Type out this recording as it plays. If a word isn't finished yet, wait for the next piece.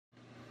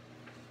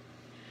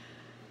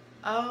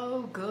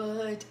Oh,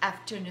 good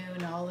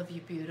afternoon, all of you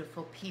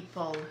beautiful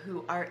people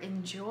who are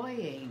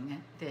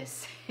enjoying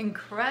this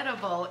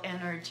incredible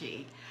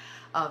energy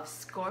of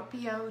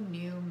Scorpio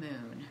new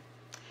moon.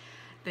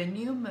 The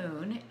new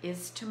moon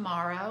is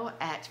tomorrow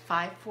at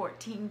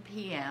 5:14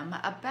 p.m.,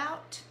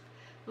 about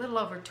a little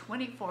over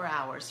 24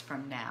 hours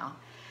from now.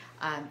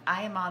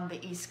 I am on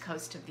the East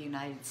Coast of the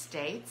United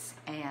States,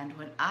 and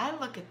when I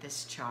look at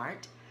this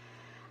chart,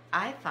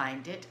 I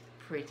find it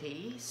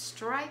pretty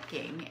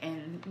striking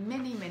in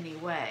many, many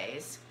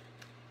ways.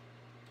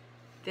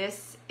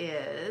 This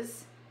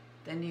is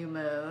the new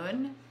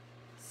moon,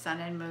 sun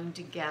and moon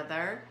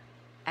together,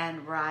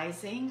 and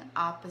rising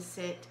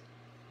opposite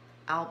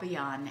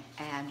Albion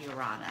and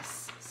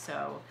Uranus.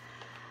 So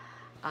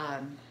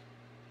I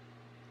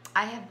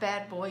have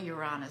bad boy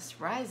Uranus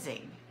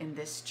rising in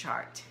this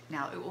chart.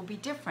 Now it will be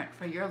different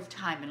for your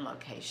time and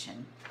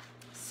location.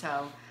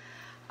 So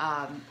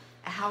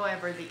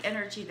however, the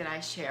energy that I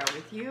share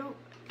with you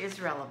is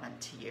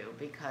relevant to you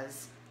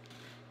because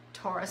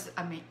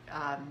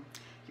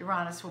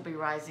Uranus will be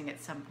rising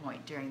at some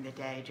point during the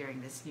day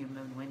during this new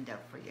moon window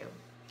for you.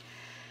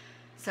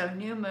 So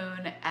new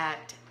moon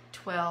at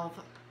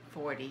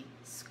 12:40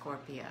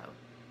 Scorpio.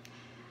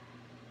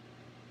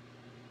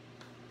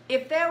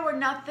 If there were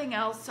nothing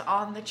else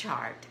on the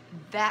chart,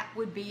 that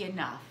would be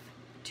enough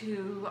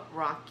to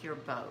rock your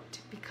boat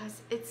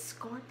because it's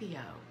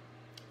Scorpio.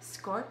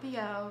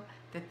 Scorpio,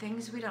 the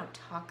things we don't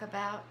talk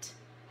about,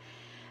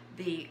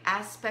 the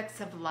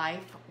aspects of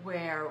life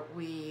where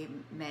we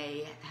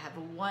may have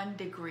 1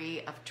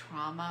 degree of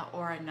trauma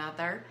or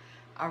another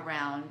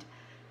around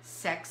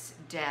sex,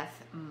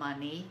 death,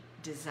 money,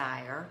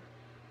 desire,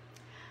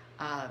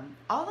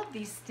 all of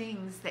these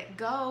things that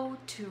go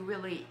to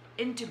really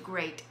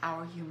integrate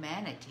our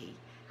humanity,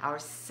 our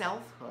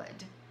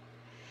selfhood.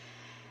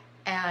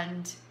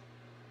 And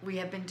we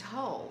have been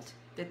told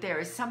that there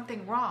is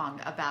something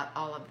wrong about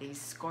all of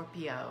these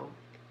Scorpio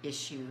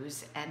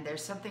issues, and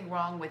there's something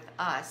wrong with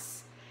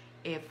us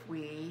if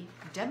we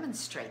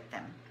demonstrate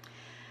them.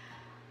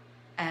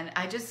 And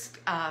I just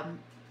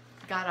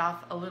got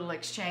off a little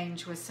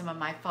exchange with some of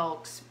my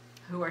folks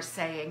who are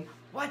saying,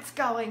 "What's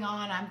going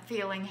on? I'm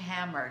feeling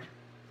hammered."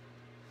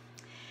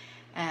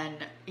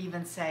 And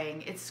even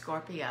saying, "It's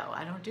Scorpio.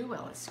 I don't do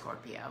well as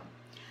Scorpio."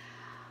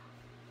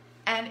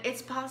 And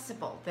it's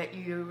possible that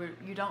you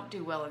don't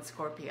do well in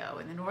Scorpio.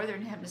 In the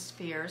Northern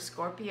Hemisphere,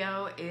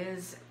 Scorpio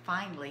is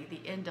finally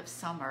the end of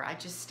summer. I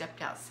just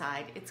stepped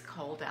outside. It's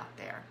cold out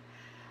there.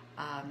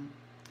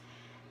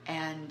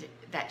 And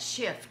that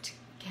shift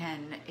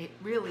it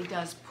really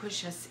does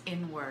push us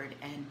inward.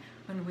 And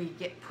when we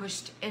get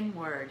pushed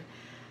inward,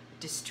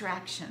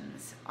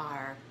 distractions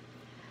are,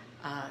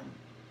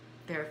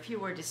 there are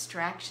fewer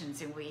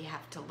distractions, and we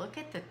have to look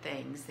at the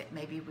things that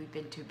maybe we've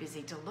been too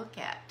busy to look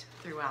at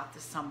throughout the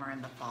summer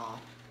and the fall.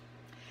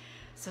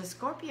 So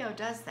Scorpio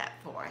does that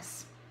for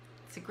us.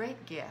 It's a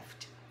great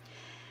gift.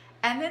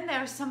 And then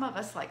there are some of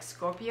us like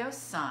Scorpio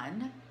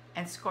sun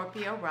and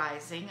Scorpio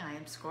rising. I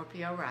am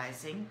Scorpio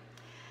rising,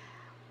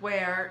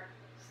 where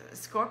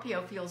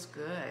Scorpio feels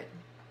good.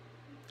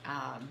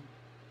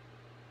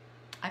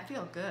 I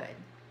feel good.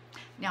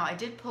 Now, I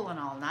did pull an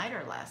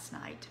all-nighter last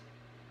night.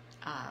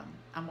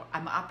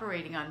 I'm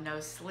operating on no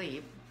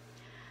sleep,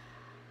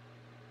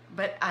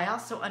 but I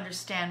also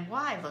understand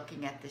why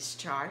looking at this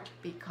chart,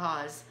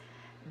 because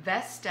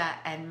Vesta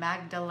and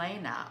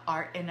Magdalena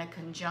are in a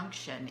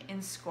conjunction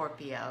in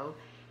Scorpio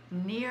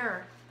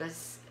near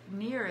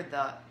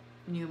the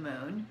new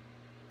moon.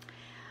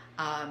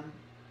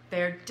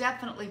 They're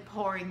definitely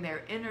pouring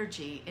their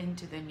energy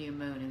into the new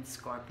moon in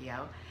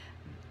Scorpio.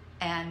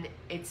 And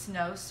it's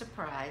no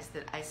surprise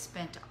that I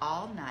spent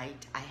all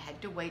night. I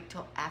had to wait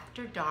till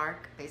after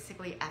dark,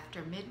 basically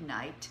after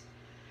midnight,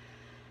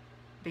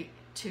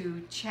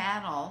 to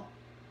channel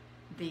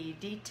the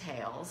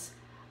details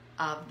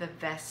of the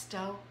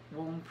Vesta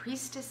Womb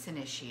Priestess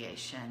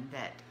initiation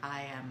that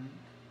I am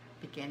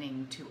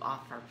beginning to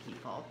offer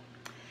people.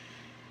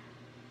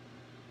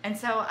 And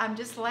so I'm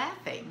just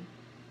laughing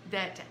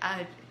that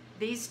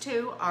these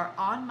two are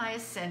on my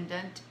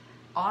ascendant,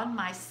 on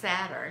my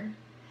Saturn,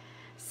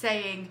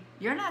 saying,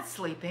 "You're not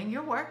sleeping,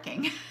 you're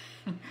working.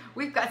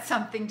 We've got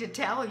something to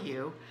tell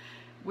you.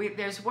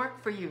 There's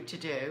work for you to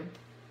do.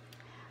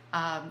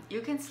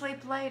 You can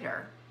sleep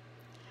later."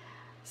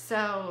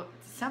 So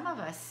some of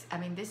us,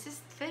 this is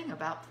the thing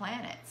about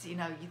planets. You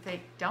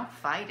think, don't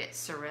fight it,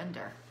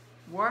 surrender.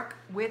 Work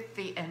with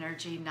the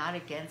energy, not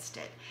against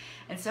it.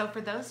 And so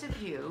for those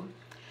of you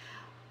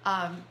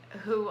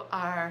who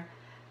are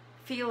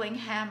feeling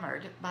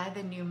hammered by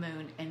the new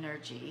moon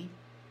energy,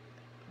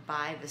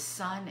 by the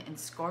sun in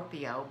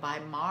Scorpio, by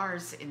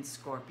Mars in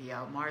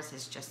Scorpio. Mars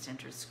has just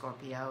entered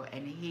Scorpio,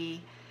 and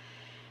he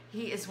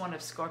is one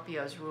of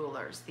Scorpio's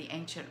rulers, the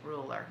ancient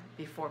ruler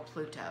before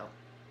Pluto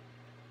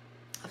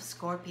of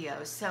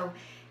Scorpio. So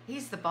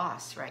he's the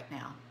boss right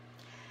now.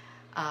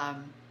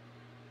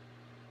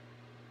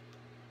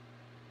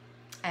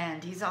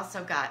 And he's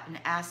also got an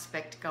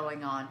aspect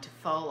going on to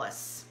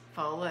Pholus.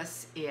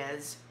 Pholus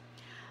is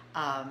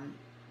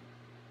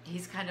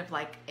He's kind of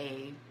like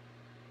a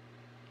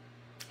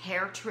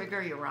hair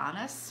trigger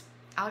Uranus.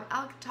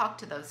 I'll talk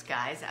to those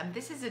guys.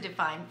 This is a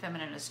divine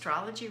feminine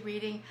astrology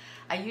reading.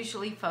 I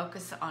usually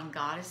focus on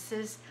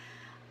goddesses,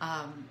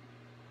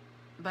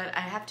 but I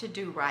have to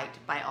do right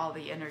by all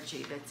the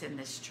energy that's in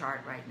this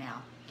chart right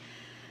now.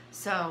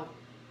 So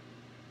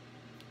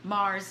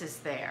Mars is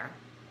there.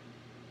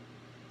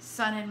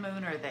 Sun and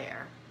Moon are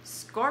there.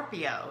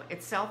 Scorpio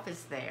itself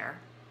is there.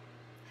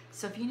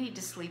 So if you need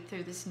to sleep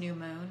through this new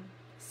moon,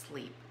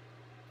 sleep.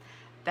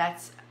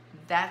 That's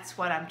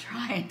what I'm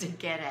trying to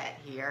get at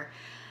here.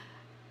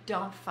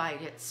 Don't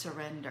fight it,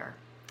 surrender.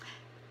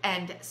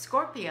 And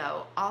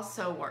Scorpio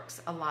also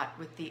works a lot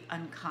with the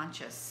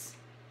unconscious,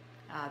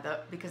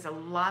 because a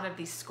lot of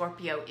these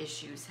Scorpio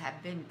issues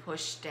have been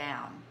pushed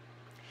down.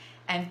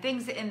 And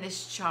things in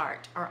this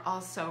chart are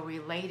also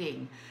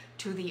relating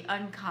to the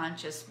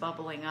unconscious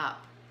bubbling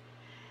up.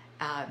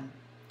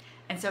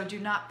 And so do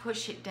not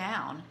push it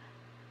down,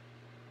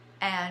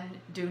 and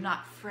do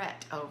not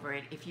fret over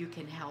it if you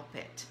can help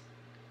it.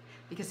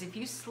 Because if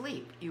you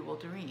sleep, you will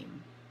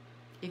dream.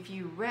 If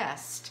you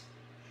rest,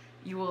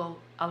 you will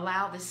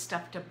allow this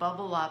stuff to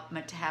bubble up,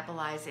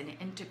 metabolize, and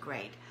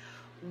integrate.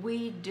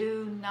 We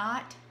do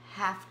not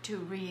have to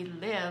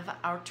relive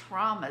our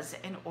traumas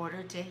in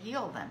order to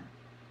heal them.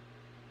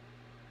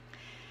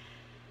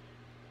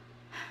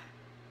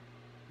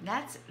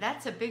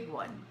 That's a big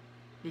one,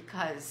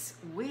 because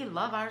we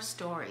love our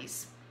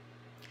stories.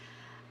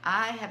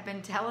 I have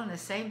been telling the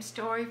same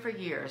story for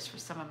years for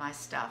some of my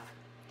stuff,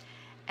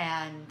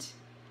 and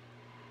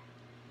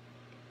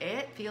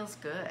it feels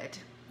good.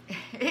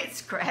 It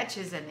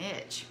scratches an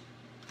itch,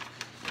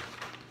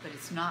 but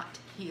it's not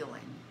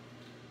healing.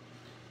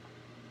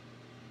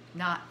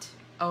 Not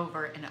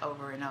over and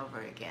over and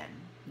over again.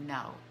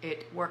 No,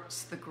 it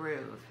works the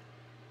groove.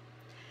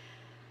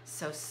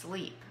 So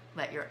sleep.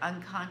 Let your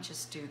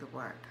unconscious do the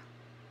work.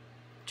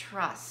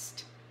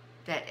 Trust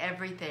that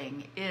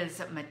everything is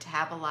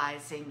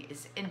metabolizing,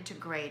 is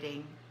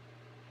integrating,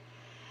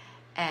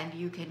 and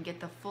you can get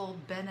the full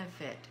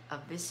benefit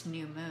of this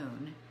new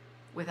moon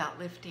without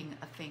lifting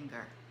a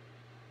finger,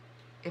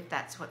 if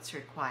that's what's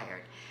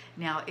required.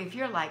 Now, if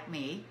you're like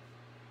me,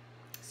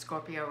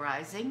 Scorpio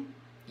rising,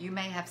 you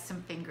may have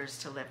some fingers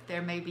to lift.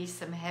 There may be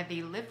some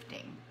heavy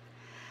lifting,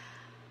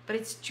 but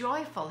it's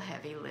joyful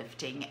heavy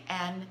lifting,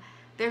 and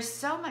there's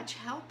so much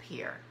help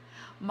here.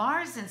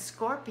 Mars in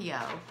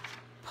Scorpio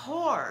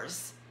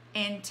pours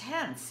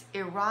intense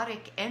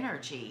erotic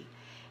energy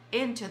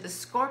into the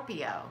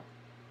Scorpio.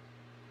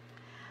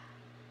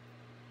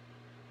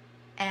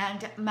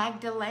 And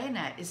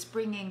Magdalena is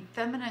bringing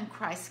feminine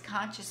Christ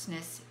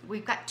consciousness.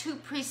 We've got two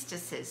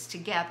priestesses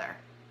together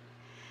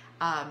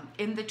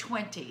in the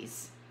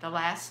 20s, the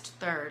last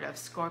third of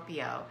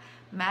Scorpio,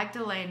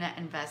 Magdalena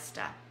and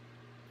Vesta.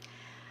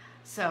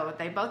 So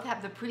they both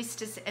have the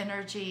priestess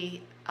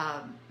energy.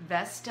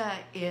 Vesta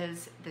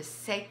is the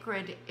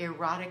sacred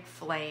erotic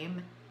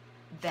flame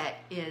that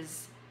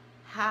is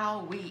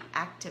how we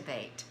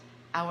activate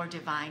our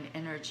divine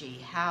energy,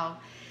 how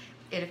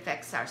it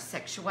affects our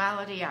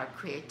sexuality, our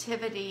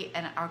creativity,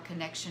 and our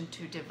connection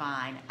to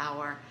divine,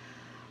 our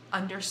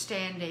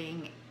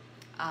understanding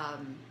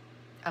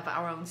of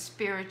our own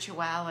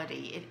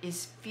spirituality. It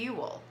is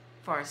fuel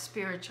for our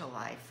spiritual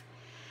life.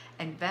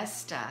 And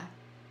Vesta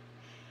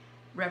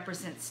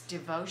represents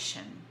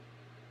devotion.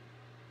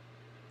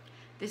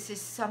 This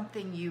is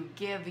something you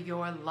give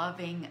your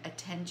loving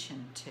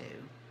attention to.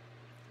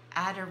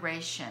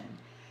 Adoration,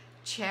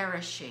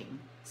 cherishing,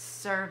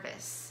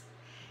 service,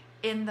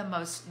 in the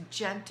most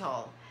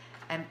gentle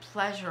and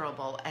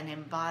pleasurable and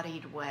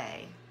embodied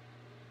way.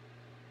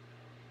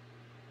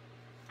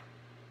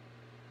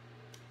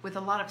 With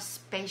a lot of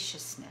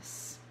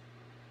spaciousness.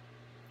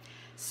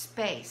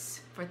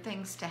 Space for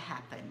things to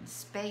happen,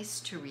 space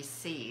to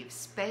receive,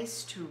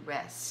 space to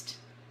rest.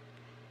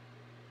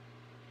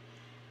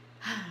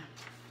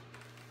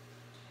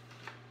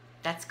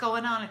 That's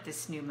going on at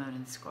this new moon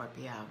in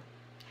Scorpio.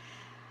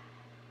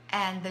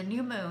 And the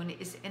new moon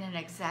is in an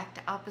exact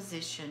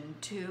opposition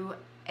to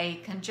a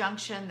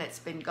conjunction that's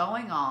been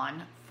going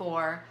on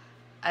for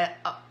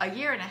a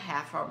year and a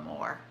half or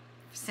more,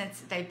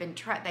 since they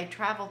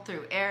traveled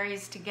through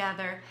Aries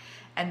together,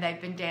 and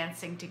they've been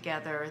dancing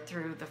together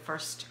through the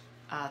first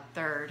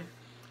third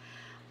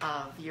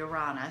of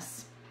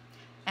Uranus.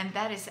 And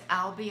that is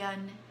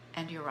Albion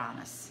and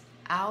Uranus.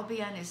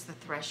 Albion is the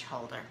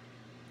thresholder.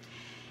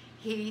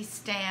 He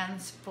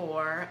stands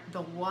for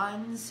the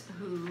ones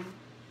who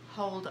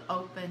hold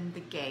open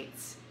the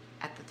gates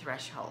at the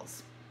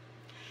thresholds.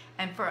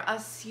 And for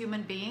us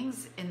human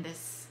beings in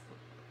this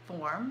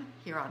form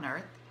here on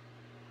earth,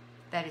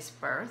 that is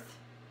birth,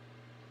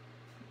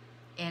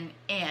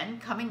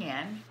 coming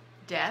in,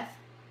 death,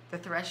 the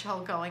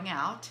threshold going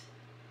out,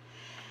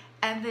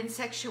 and then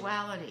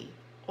sexuality,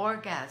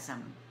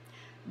 orgasm,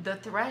 the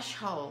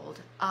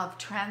threshold of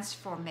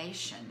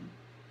transformation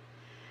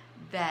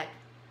that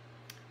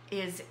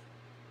is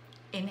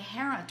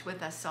inherent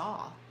with us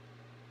all.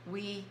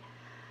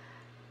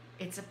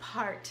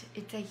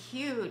 it's a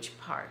huge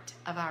part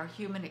of our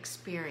human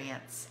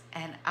experience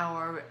and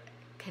our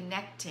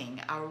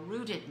connecting, our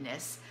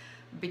rootedness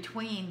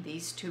between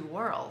these two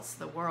worlds,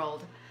 the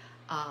world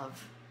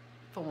of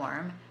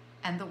form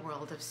and the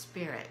world of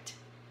spirit.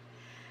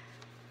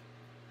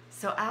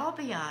 So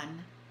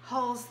Albion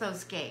holds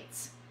those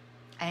gates,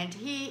 and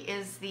he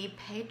is the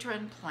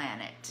patron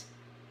planet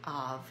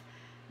of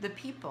the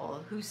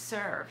people who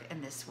serve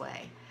in this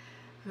way,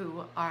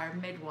 who are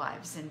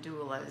midwives and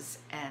doulas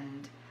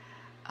and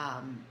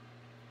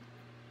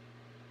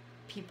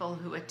people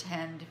who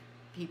attend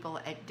people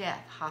at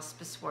death,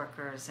 hospice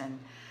workers and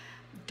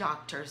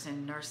doctors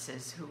and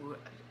nurses who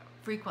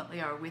frequently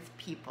are with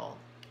people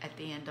at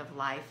the end of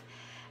life,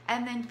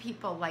 and then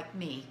people like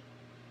me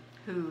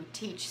who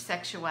teach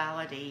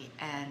sexuality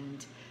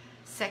and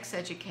sex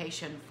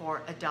education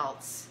for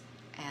adults,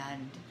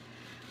 and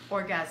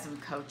orgasm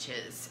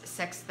coaches,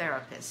 sex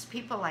therapists,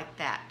 people like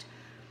that,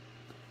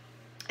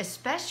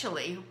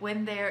 especially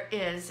when there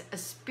is a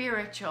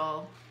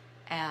spiritual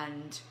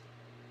and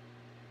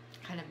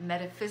kind of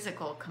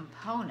metaphysical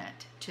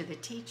component to the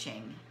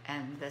teaching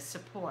and the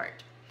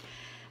support.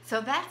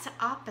 So that's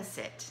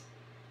opposite.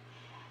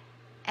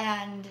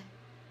 And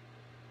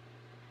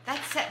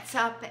that sets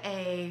up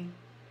a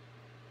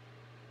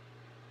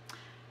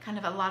kind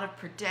of a lot of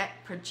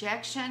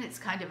projection. It's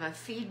kind of a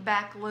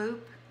feedback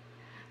loop.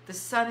 The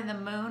sun and the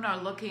moon are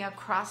looking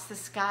across the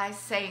sky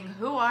saying,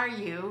 "Who are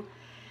you?"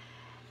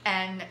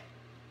 And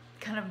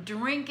kind of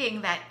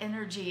drinking that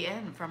energy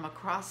in from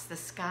across the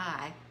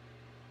sky.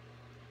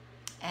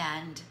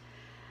 And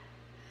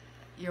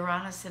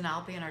Uranus and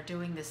Albion are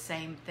doing the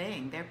same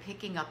thing. They're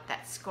picking up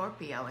that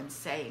Scorpio and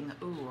saying,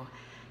 "Ooh,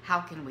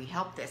 how can we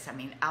help this?" I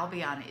mean,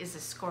 Albion is a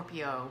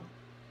Scorpio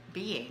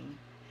being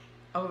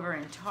over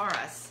in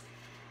Taurus.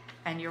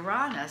 And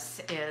Uranus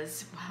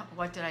is,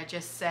 what did I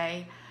just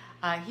say?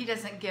 He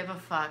doesn't give a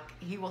fuck.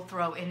 He will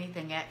throw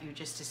anything at you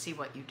just to see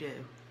what you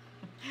do.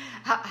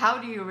 How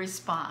do you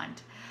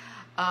respond?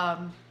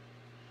 And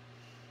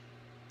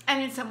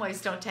in some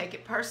ways, don't take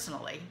it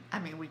personally. I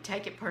mean, we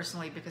take it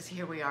personally because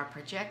here we are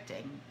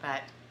projecting,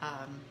 but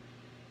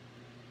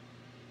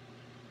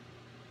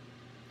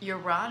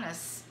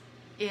Uranus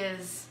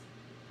is,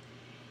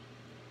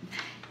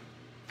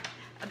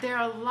 there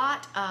are a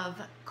lot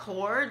of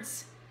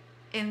chords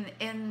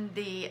in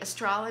the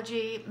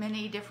astrology,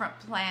 many different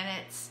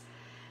planets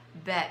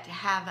that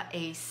have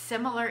a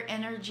similar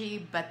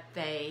energy, but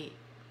they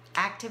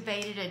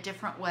activate it a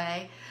different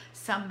way.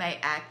 Some may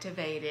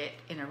activate it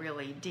in a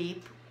really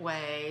deep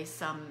way,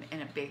 some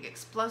in a big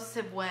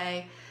explosive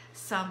way,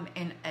 some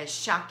in a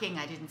shocking,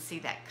 I didn't see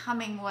that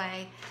coming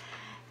way.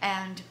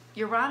 And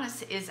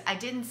Uranus is, I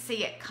didn't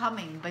see it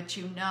coming, but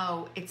you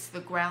know it's the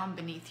ground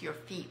beneath your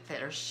feet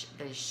that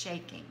is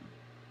shaking.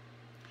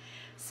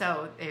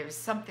 So there's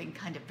something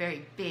kind of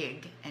very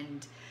big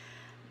and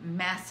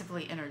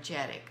massively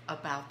energetic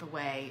about the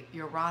way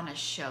Uranus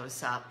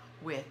shows up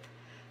with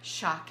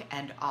shock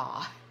and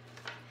awe.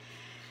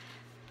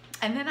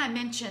 And then I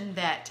mentioned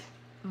that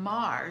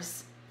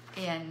Mars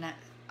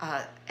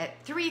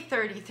at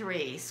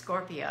 3:33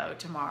 Scorpio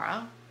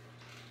tomorrow.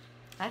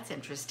 That's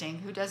interesting.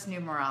 Who does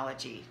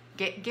numerology?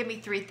 Give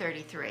me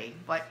 3:33.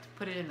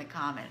 Put it in the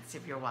comments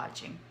if you're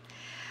watching.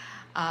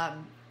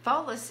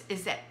 Pholus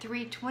is at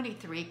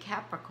 3:23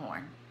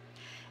 Capricorn.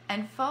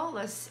 And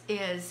Pholus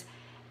is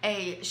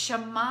a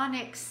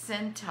shamanic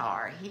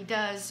centaur. He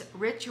does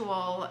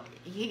ritual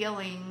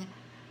healing,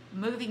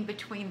 moving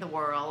between the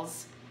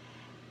worlds,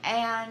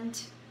 and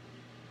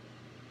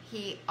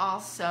he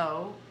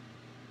also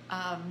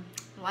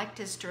liked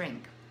his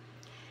drink.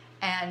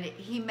 And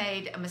he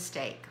made a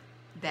mistake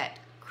that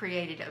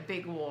created a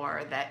big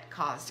war that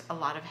caused a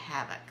lot of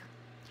havoc.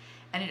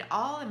 And it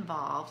all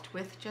involved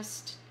with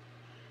just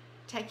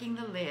taking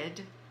the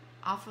lid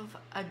off of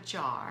a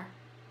jar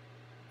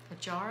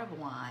of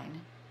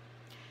wine,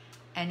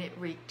 and it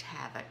wreaked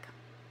havoc.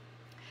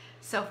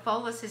 So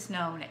Pholus is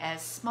known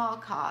as small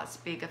cause,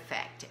 big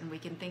effect, and we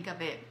can think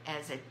of it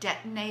as a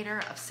detonator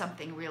of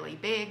something really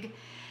big.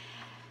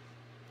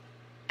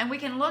 And we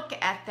can look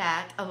at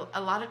that, a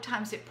lot of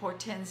times it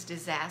portends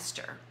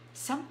disaster.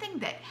 Something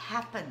that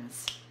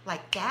happens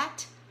like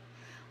that,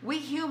 we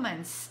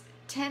humans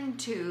tend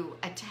to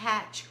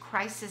attach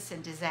crisis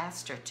and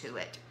disaster to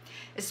it,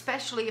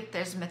 especially if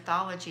there's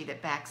mythology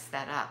that backs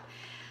that up.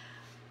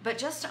 But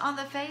just on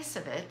the face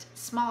of it,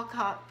 small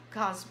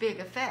cause, big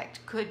effect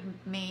could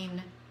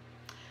mean,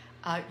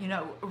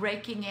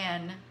 raking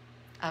in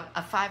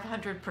a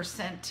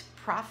 500%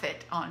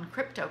 profit on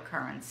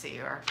cryptocurrency,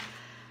 or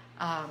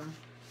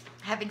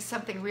having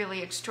something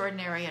really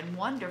extraordinary and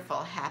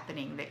wonderful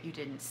happening that you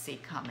didn't see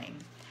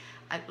coming.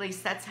 At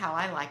least that's how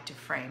I like to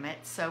frame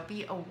it. So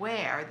be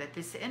aware that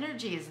this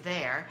energy is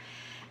there,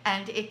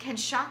 and it can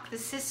shock the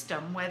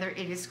system, whether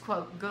it is,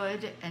 quote,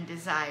 good and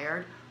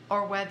desired,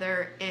 or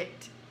whether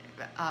it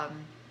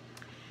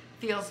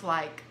feels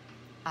like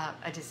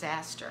a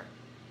disaster.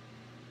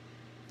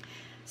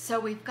 So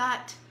we've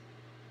got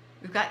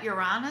We've got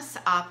Uranus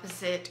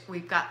opposite.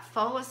 We've got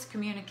Pholus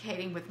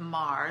communicating with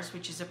Mars,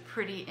 which is a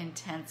pretty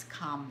intense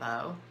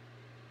combo.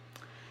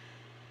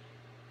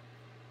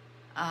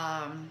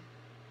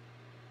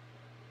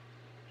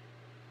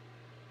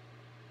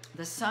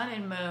 The Sun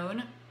and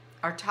Moon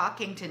are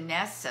talking to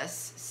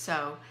Nessus,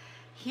 so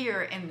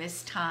here in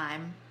this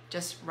time,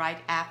 just right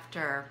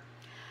after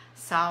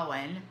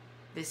Samhain,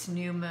 this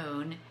new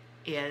moon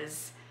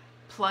is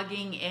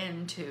plugging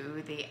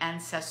into the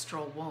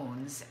ancestral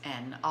wounds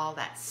and all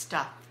that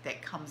stuff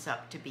that comes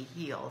up to be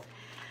healed.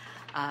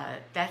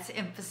 That's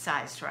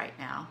emphasized right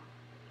now.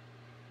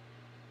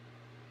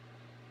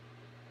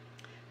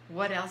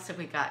 What else have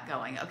we got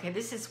going? Okay,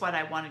 this is what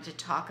I wanted to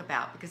talk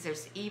about because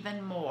there's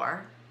even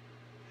more.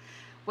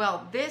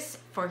 Well, this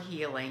for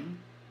healing,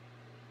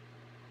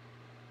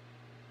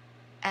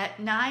 at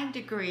 9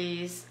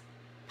 degrees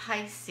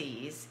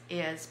Pisces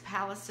is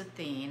Pallas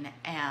Athene,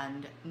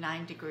 and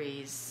 9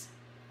 degrees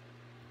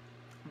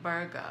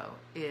Virgo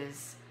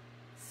is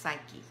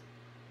Psyche.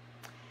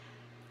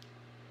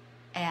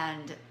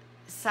 And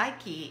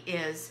Psyche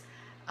is,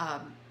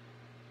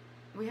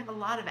 we have a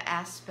lot of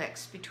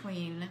aspects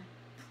between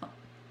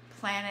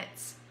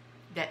planets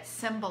that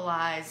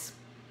symbolize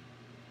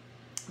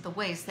the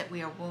ways that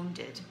we are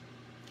wounded,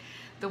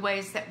 the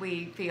ways that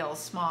we feel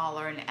small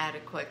or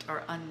inadequate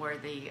or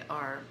unworthy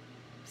or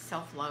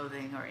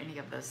self-loathing or any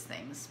of those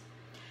things.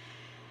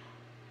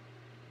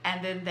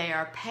 And then they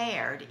are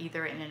paired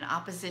either in an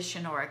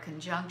opposition or a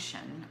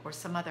conjunction or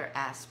some other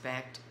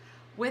aspect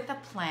with a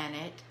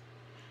planet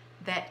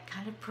that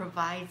kind of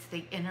provides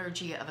the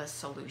energy of a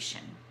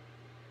solution.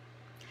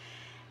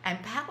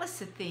 And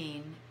Pallas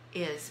Athene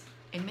is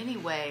in many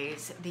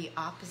ways the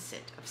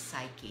opposite of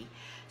Psyche.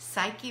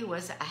 Psyche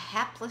was a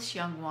hapless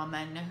young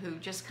woman who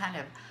just kind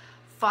of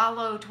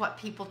followed what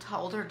people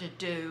told her to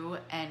do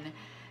and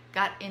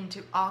got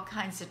into all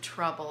kinds of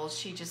trouble.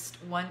 She just,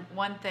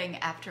 one thing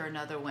after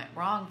another went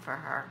wrong for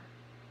her.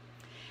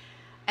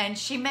 And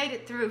she made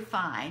it through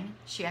fine.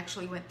 She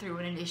actually went through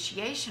an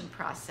initiation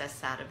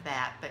process out of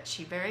that, but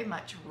she very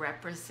much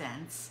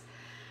represents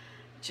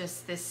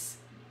just this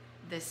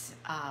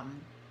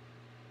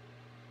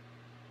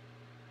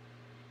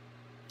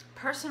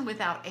person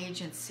without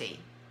agency.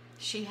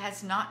 She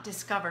has not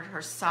discovered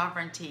her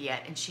sovereignty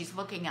yet, and she's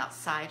looking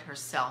outside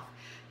herself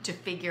to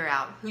figure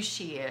out who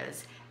she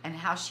is and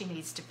how she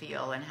needs to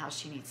feel and how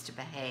she needs to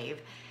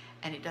behave,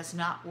 and it does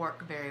not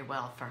work very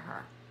well for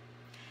her.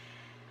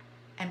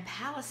 And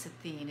Pallas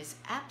Athene is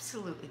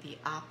absolutely the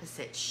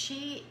opposite.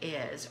 She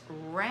is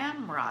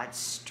ramrod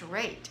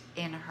straight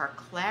in her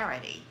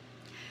clarity.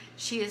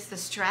 She is the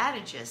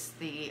strategist,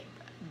 the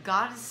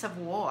goddess of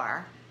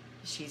war,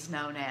 she's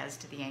known as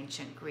to the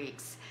ancient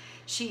Greeks.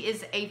 She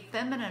is a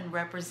feminine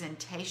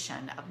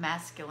representation of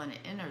masculine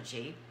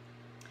energy,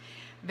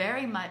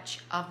 very much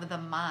of the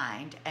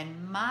mind,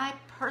 and my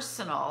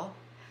personal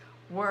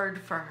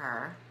word for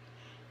her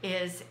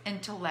is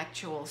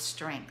intellectual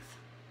strength.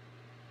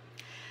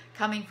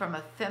 Coming from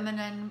a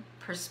feminine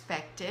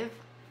perspective,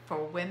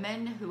 for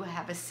women who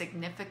have a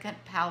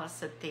significant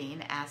Pallas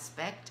Athene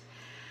aspect,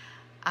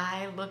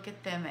 I look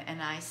at them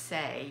and I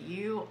say,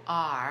 you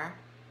are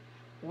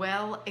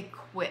well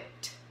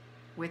equipped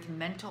with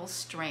mental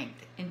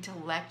strength,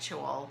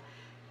 intellectual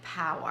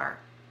power,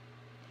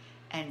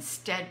 and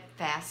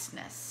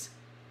steadfastness.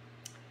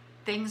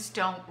 Things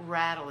don't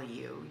rattle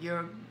you.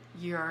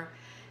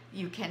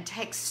 You can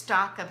take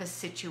stock of a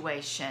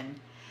situation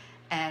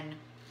and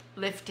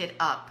lift it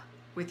up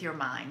with your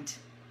mind,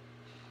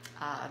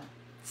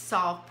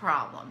 solve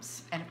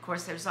problems. And of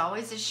course, there's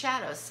always a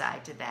shadow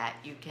side to that.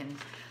 You can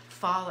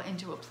fall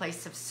into a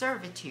place of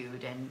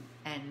servitude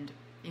and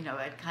you know,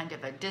 a kind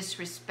of a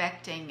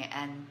disrespecting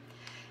and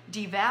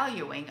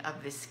devaluing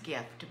of this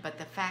gift. But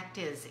the fact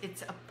is,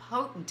 it's a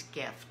potent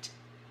gift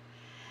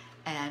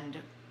and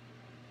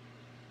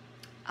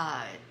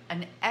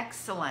an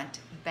excellent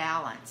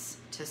balance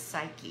to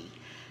Psyche.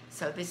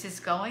 So this is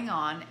going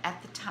on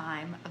at the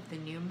time of the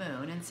new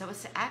moon, and so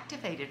it's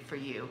activated for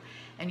you.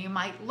 And you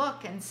might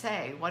look and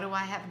say, what do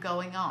I have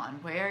going on?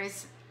 Where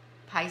is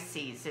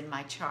Pisces in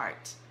my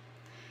chart?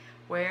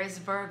 Where is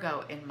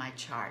Virgo in my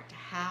chart?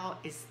 How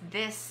is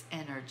this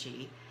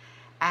energy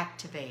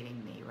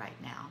activating me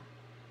right now?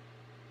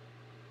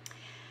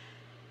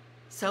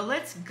 So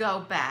let's go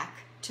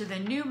back to the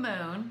new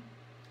moon,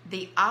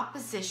 the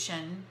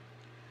opposition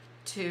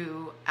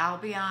to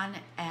Albion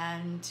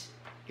and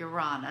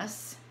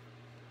Uranus,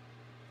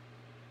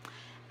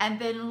 and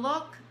then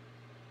look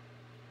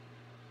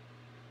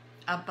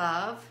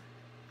above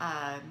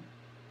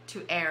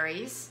to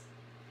Aries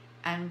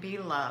and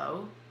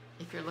below.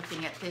 If you're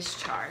looking at this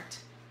chart,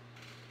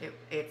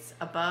 it's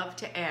above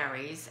to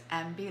Aries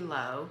and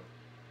below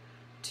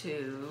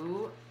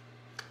to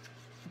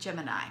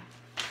Gemini.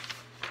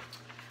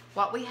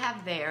 What we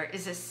have there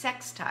is a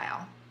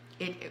sextile.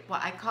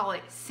 Well, I call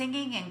it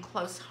singing in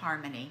close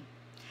harmony.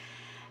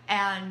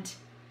 And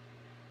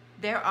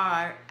there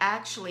are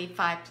actually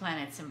 5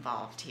 planets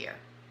involved here.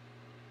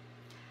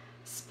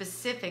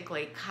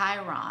 Specifically,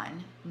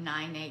 Chiron,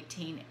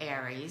 918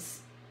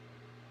 Aries,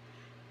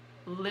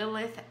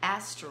 Lilith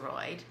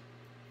asteroid,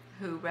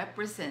 who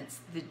represents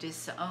the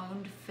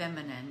disowned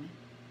feminine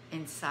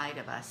inside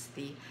of us,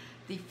 the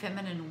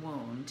feminine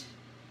wound,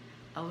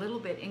 a little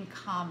bit in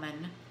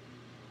common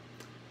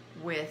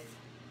with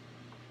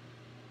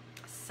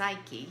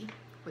Psyche,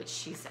 which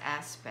she's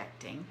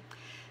aspecting.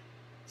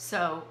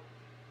 So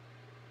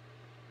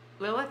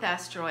Lilith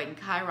asteroid and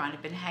Chiron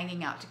have been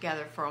hanging out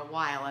together for a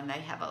while, and they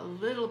have a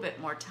little bit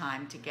more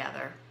time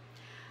together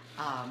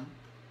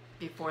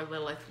before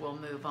Lilith will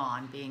move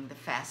on, being the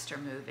faster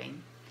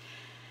moving.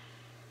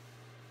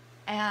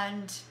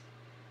 And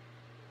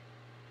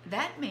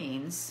that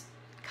means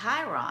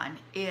Chiron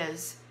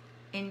is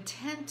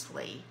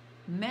intently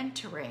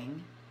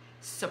mentoring,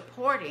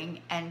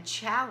 supporting, and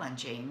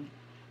challenging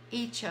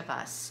each of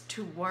us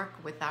to work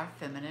with our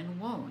feminine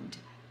wound,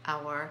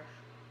 our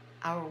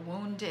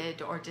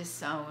wounded or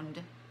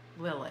disowned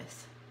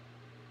Lilith,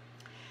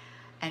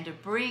 and to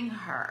bring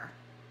her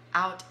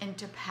out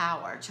into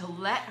power, to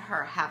let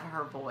her have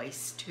her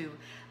voice, to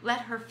let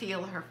her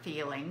feel her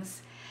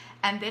feelings,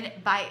 and then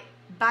by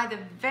the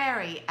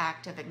very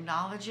act of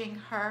acknowledging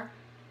her,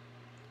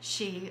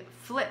 she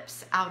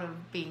flips out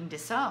of being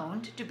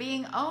disowned to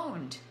being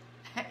owned.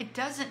 It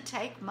doesn't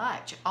take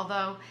much,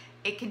 although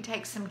it can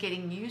take some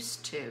getting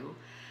used to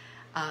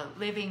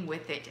living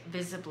with it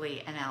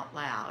visibly and out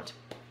loud.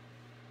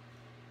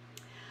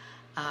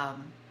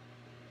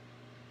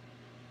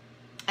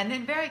 And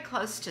then very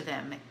close to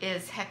them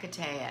is Hecate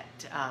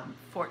at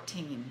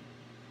 14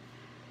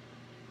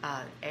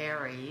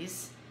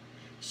 Aries.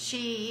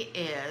 She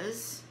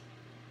is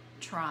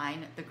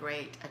trine the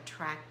great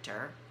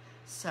attractor.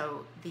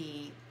 So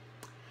the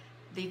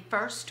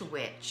first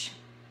witch,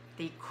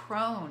 the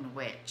crone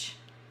witch,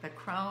 the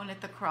crone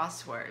at the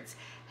crosswords,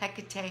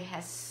 Hecate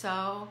has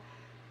so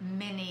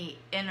many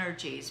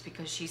energies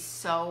because she's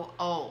so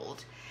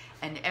old,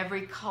 and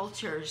every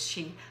culture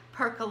she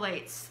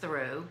percolates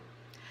through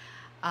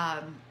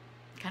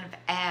kind of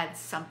adds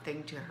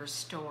something to her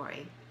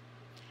story.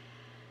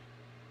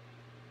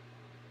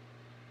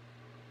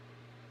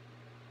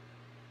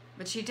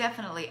 But she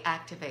definitely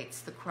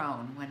activates the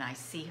crone when I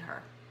see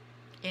her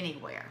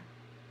anywhere.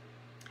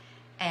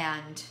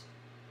 And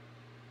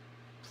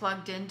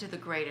plugged into the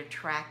great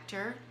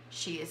attractor,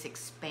 she is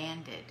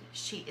expanded.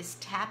 She is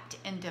tapped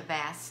into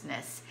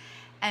vastness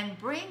and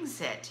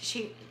brings it.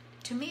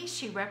 To me,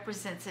 she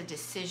represents a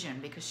decision,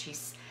 because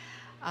she's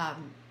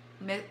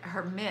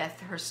her myth,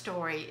 her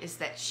story is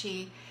that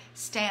she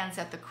stands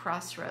at the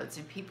crossroads,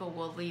 and people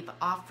will leave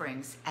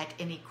offerings at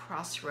any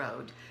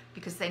crossroad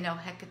because they know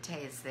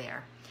Hecate is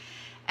there.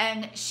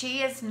 And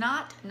she is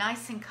not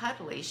nice and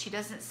cuddly. She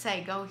doesn't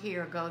say, go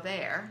here, go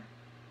there.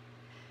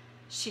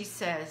 She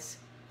says,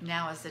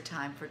 now is the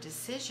time for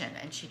decision,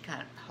 and she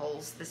kind of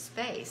holds the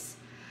space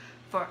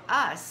for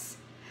us,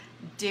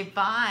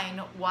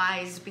 divine,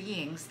 wise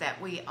beings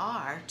that we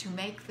are, to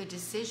make the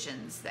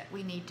decisions that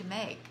we need to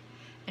make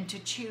and to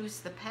choose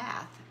the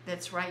path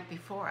that's right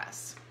before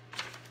us.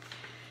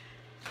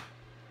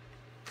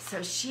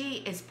 So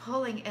she is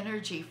pulling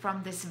energy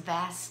from this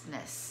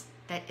vastness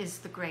that is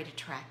the great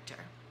attractor.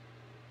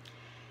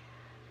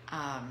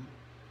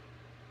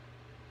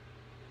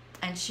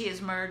 And she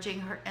is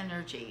merging her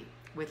energy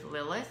with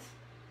Lilith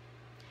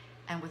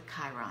and with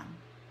Chiron.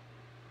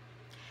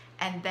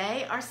 And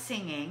they are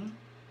singing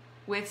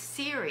with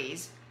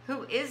Ceres,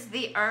 who is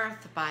the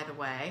earth, by the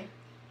way.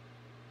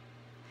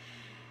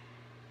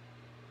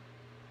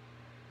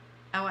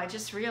 Oh, I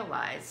just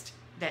realized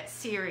that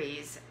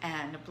Ceres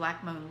and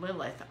Black Moon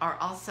Lilith are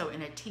also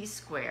in a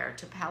T-square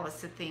to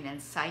Pallas Athena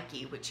and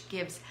Psyche, which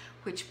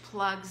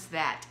plugs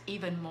that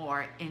even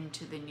more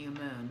into the new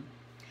moon.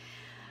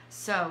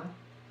 So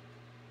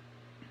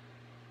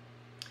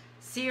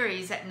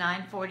Ceres at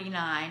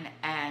 9:49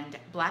 and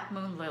Black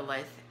Moon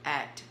Lilith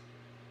at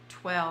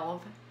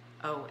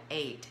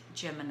 12:08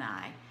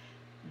 Gemini.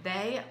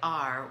 They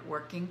are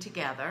working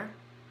together.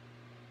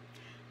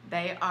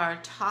 They are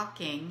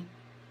talking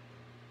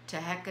to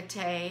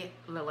Hecate,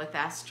 Lilith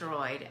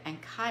asteroid, and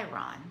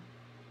Chiron.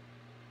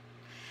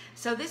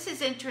 So this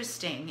is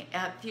interesting.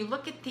 If you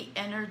look at the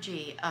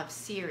energy of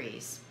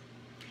Ceres,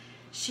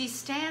 she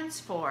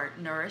stands for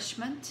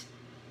nourishment,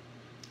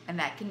 and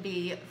that can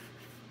be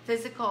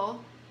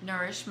physical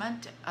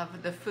nourishment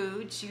of the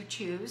foods you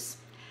choose,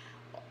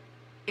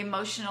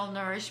 emotional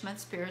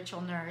nourishment,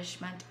 spiritual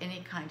nourishment,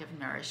 any kind of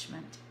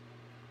nourishment.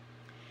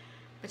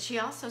 But she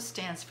also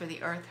stands for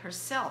the earth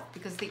herself,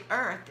 because the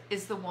earth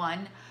is the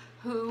one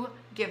who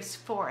gives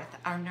forth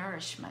our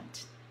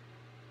nourishment.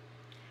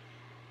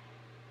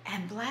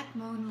 And Black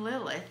Moon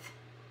Lilith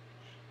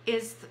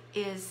is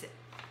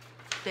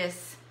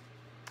this,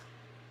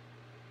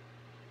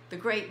 the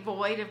great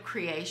void of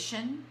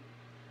creation,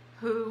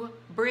 who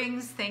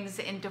brings things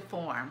into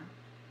form.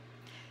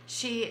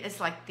 She is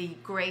like the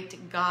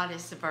great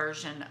goddess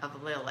version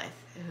of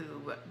Lilith,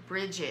 who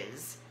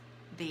bridges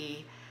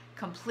the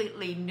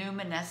completely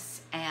numinous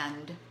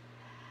and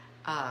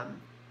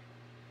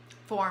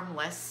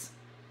formless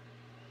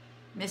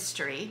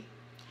mystery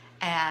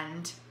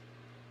and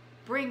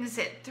brings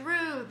it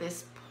through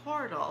this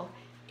portal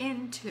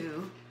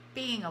into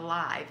being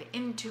alive,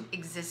 into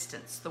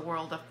existence, the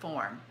world of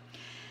form,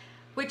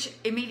 which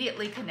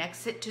immediately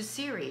connects it to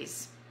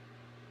Ceres.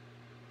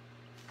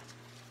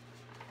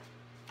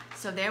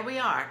 So there we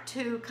are,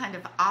 two kind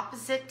of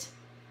opposite,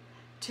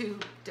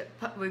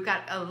 we've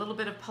got a little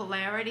bit of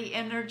polarity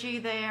energy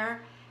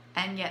there,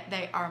 and yet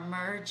they are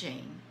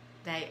merging.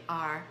 They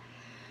are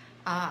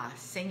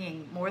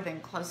singing more than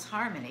close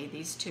harmony.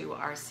 These two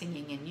are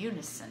singing in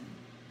unison.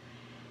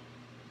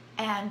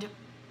 And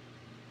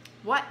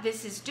what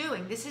this is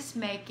doing, this is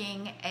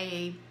making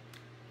a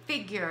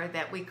figure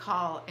that we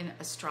call in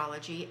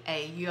astrology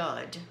a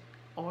yod,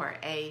 or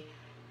a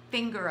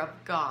finger of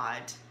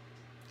God.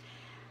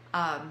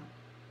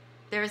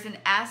 There's an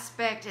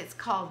aspect, it's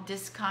called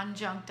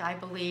disconjunct, I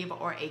believe,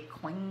 or a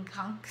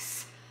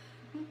quincunx.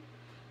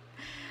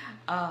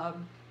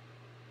 And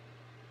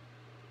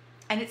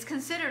it's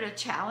considered a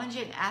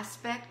challenging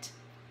aspect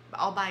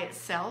all by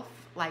itself.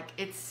 Like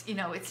it's, you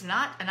know, it's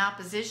not an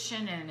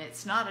opposition and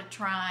it's not a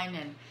trine,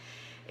 and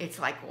it's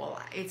like, well,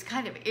 it's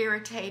kind of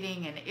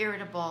irritating and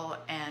irritable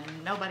and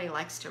nobody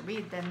likes to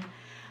read them.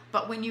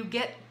 But when you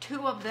get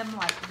two of them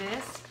like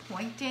this,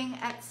 pointing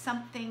at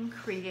something,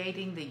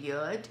 creating the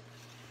yod,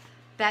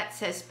 that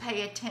says,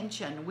 pay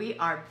attention. We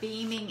are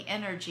beaming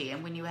energy.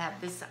 And when you have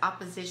this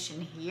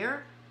opposition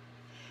here,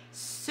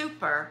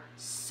 super,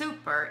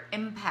 super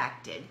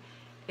impacted.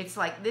 It's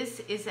like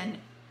this is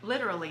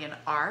literally an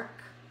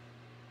arc,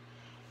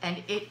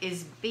 and it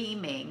is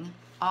beaming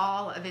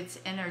all of its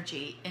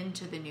energy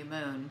into the new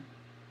moon.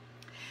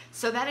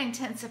 So that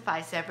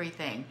intensifies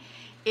everything.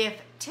 If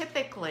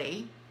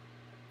typically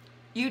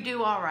you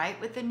do all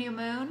right with the new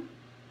moon,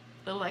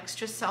 a little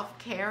extra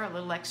self-care, a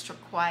little extra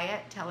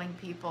quiet, telling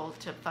people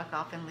to fuck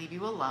off and leave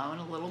you alone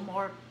a little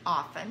more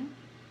often,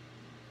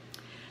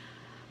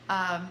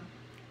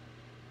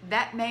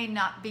 that may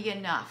not be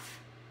enough.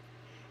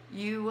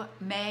 You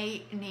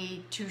may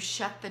need to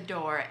shut the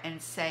door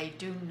and say,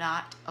 do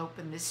not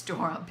open this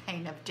door on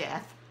pain of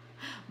death.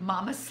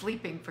 Mama's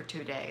sleeping for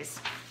 2 days.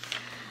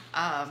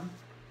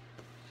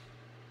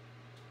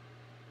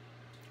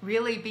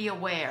 Really be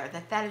aware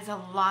that that is a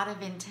lot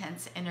of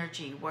intense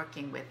energy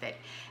working with it.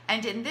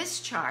 And in this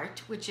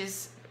chart, which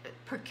is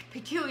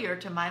peculiar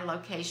to my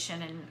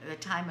location and the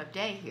time of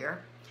day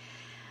here,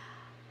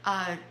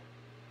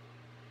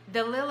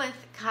 the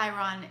Lilith,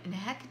 Chiron, and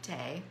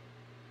Hecate,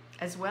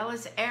 as well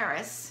as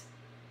Eris,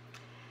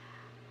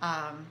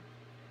 I'm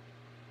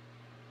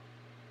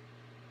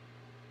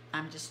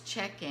just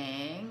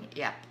checking.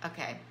 Yep,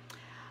 okay.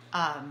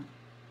 And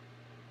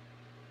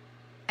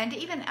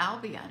even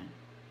Albion.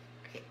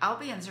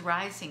 Albion's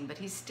rising, but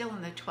he's still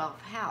in the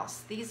 12th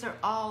house. These are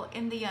all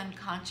in the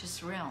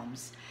unconscious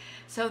realms.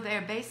 So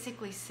they're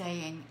basically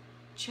saying,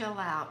 chill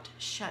out,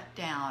 shut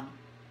down,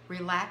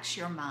 relax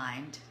your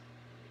mind,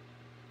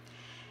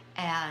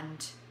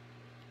 and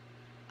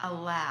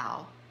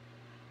allow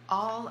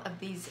all of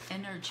these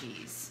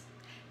energies.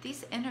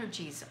 These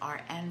energies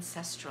are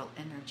ancestral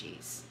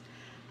energies.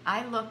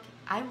 I look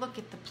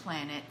at the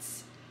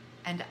planets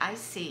and I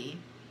see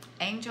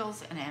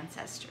angels and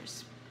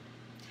ancestors.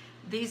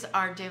 These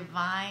are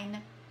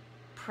divine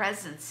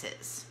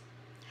presences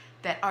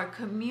that are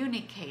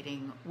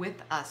communicating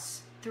with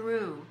us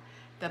through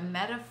the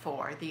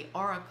metaphor, the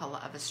oracle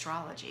of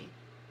astrology.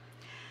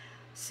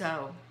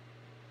 So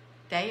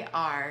they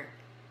are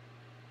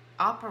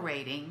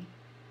operating.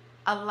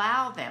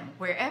 Allow them,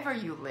 wherever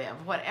you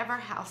live, whatever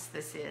house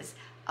this is,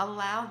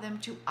 allow them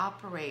to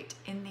operate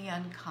in the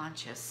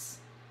unconscious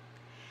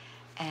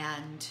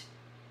and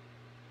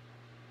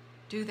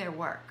do their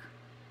work.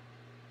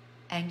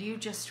 And you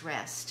just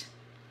rest.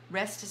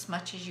 Rest as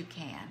much as you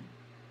can.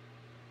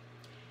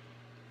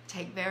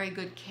 Take very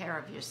good care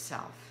of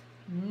yourself.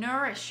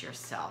 Nourish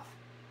yourself.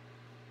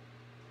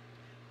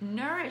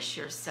 Nourish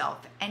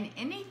yourself. And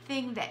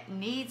anything that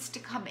needs to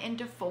come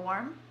into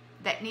form,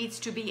 that needs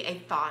to be a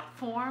thought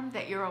form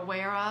that you're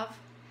aware of,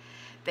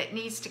 that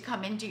needs to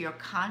come into your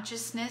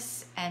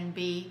consciousness and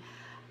be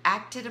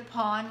acted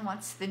upon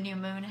once the new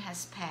moon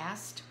has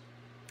passed,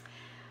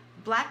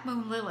 Black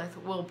Moon Lilith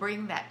will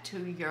bring that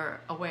to your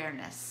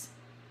awareness.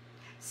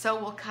 So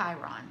will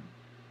Chiron.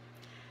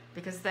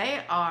 Because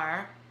they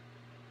are,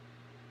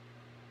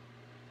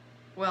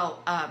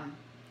 well,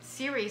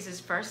 Ceres is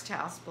first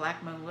house,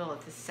 Black Moon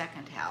Lilith is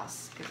second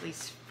house, at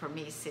least for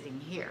me sitting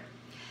here.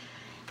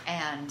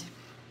 And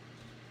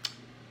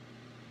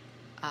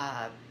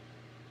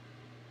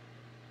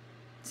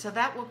so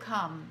that will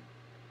come,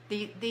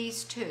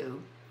 these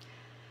two,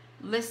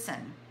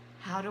 listen.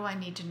 How do I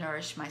need to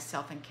nourish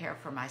myself and care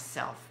for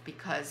myself?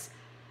 Because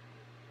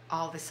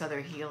all this other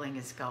healing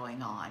is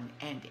going on,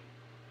 and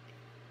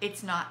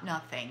it's not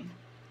nothing.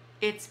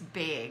 It's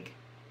big.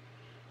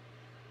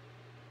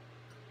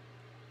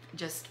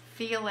 Just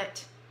feel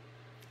it,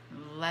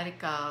 let it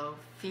go.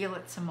 Feel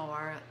it some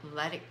more,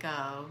 let it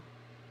go.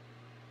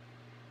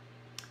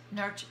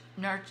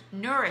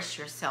 Nourish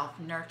yourself,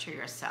 nurture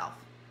yourself.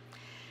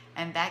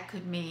 And that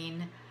could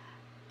mean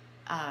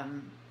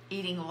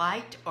eating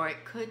light, or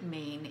it could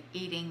mean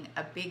eating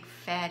a big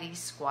fatty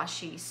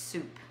squashy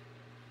soup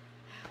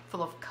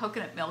full of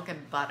coconut milk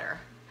and butter,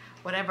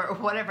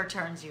 whatever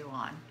turns you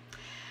on.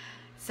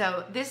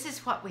 So this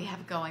is what we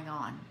have going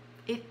on.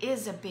 It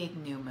is a big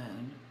new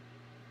moon,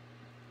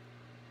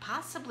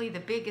 possibly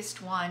the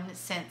biggest one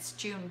since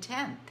June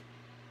 10th.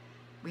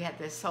 We had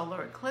the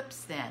solar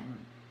eclipse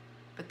then,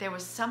 but there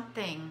was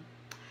something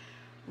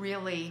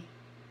really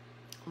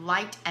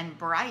light and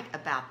bright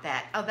about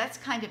that. Oh, that's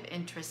kind of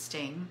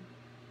interesting.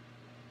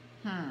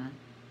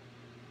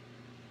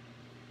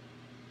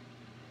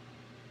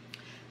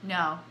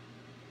 No,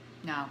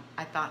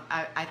 I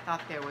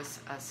thought there was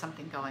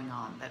something going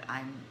on, but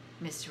I'm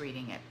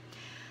misreading it.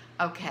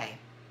 Okay.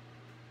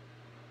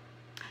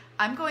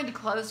 I'm going to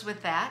close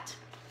with that.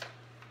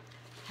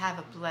 Have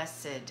a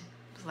blessed,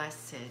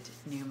 blessed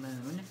new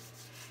moon.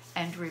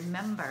 And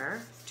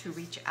remember to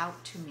reach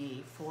out to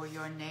me for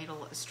your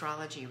natal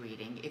astrology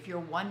reading. If you're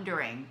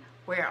wondering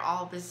where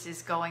all this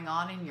is going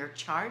on in your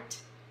chart,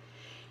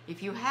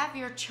 if you have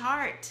your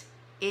chart,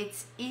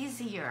 it's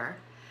easier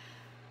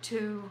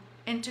to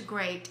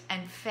integrate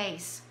and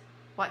face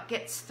what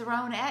gets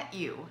thrown at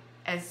you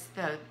as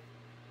the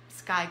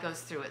sky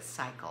goes through its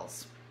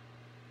cycles.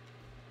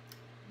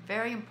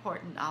 Very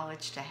important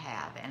knowledge to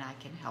have, and I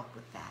can help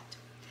with that.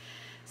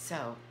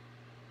 So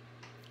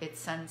it's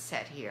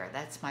sunset here.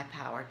 That's my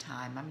power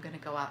time. I'm going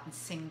to go out and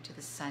sing to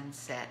the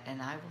sunset,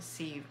 and I will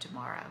see you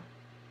tomorrow.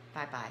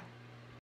 Bye-bye.